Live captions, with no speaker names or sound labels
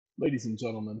Ladies and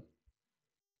gentlemen,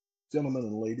 gentlemen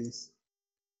and ladies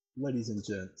and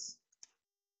gents,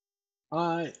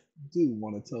 I do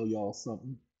want to tell y'all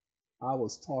something. I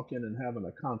was talking and having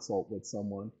a consult with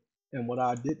someone, and what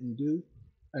I didn't do,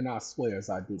 and I swear as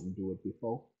I didn't do it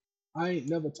before, I ain't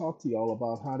never talked to y'all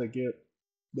about how to get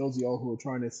those of y'all who are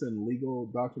trying to send legal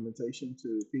documentation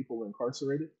to people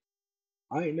incarcerated.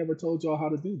 I ain't never told y'all how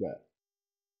to do that.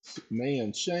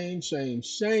 Man, shame, shame,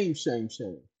 shame, shame,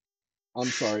 shame. I'm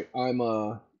sorry. I'm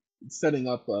setting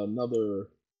up another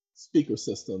speaker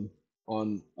system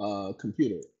on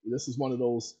computer. This is one of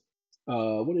those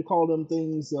what do you call them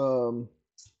things? Dang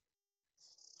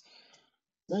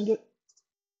it.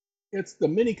 It's the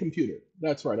mini computer.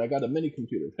 That's right. I got a mini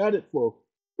computer. Had it for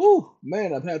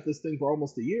man, I've had this thing for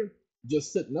almost a year.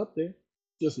 Just sitting up there.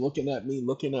 Just looking at me,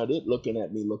 looking at it, looking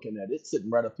at me, looking at it, sitting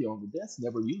right up here on the desk,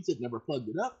 never used it, never plugged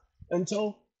it up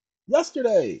until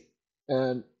yesterday.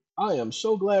 And I am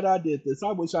so glad I did this.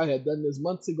 I wish I had done this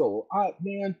months ago.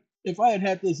 Man, if I had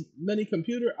had this mini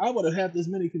computer, I would have had this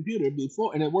mini computer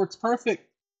before, and it works perfect.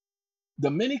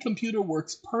 The mini computer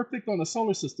works perfect on a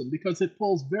solar system because it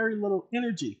pulls very little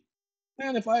energy.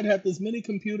 And if I had had this mini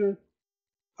computer,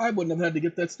 I wouldn't have had to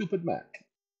get that stupid Mac.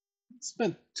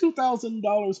 Spent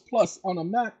 $2,000 plus on a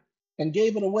Mac and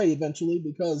gave it away eventually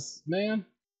because, man,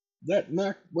 that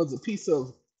Mac was a piece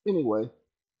of, anyway.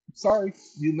 Sorry,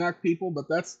 you Mac people, but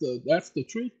that's the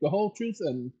truth, the whole truth,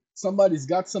 and somebody's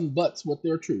got some butts with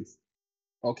their truth,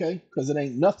 okay? Because it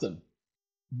ain't nothing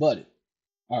but it.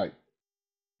 All right,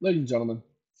 ladies and gentlemen,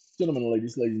 gentlemen and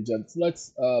ladies and gents,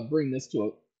 let's bring this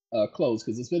to a close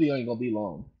because this video ain't gonna be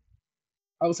long.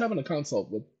 I was having a consult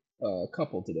with a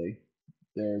couple today.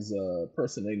 There's a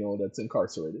person they know that's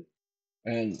incarcerated,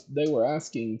 and they were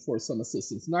asking for some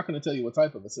assistance. I'm not going to tell you what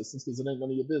type of assistance because it ain't none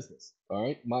of your business. All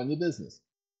right, mind your business.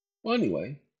 Well,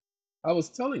 anyway, I was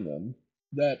telling them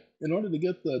that in order to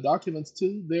get the documents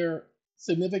to their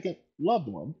significant loved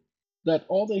one, that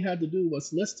all they had to do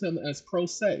was list him as pro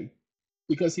se,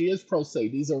 because he is pro se.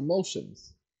 These are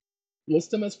motions.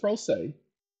 List him as pro se,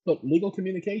 put legal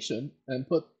communication, and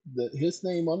put his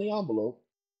name on the envelope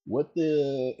with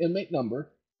the inmate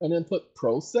number, and then put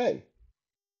pro se.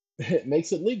 It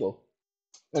makes it legal.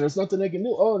 And there's nothing they can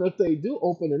do. Oh, and if they do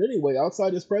open it anyway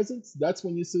outside his presence, that's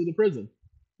when you sue the prison.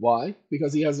 Why?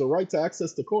 Because he has the right to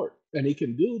access the court, and he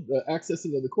can do the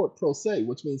accessing of the court pro se,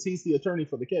 which means he's the attorney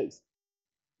for the case,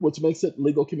 which makes it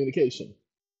legal communication.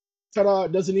 Ta-da!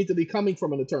 It doesn't need to be coming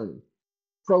from an attorney.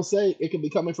 Pro se, it can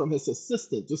be coming from his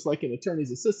assistant, just like an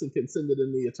attorney's assistant can send it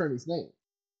in the attorney's name.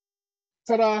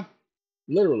 Ta-da!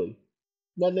 Literally.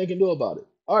 Nothing they can do about it.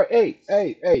 All right,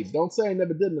 hey, don't say I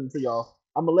never did nothing for y'all.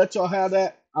 I'm going to let y'all have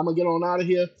that. I'm going to get on out of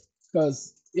here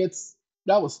because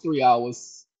that was 3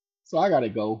 hours. So I got to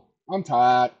go. I'm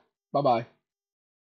tired. Bye-bye.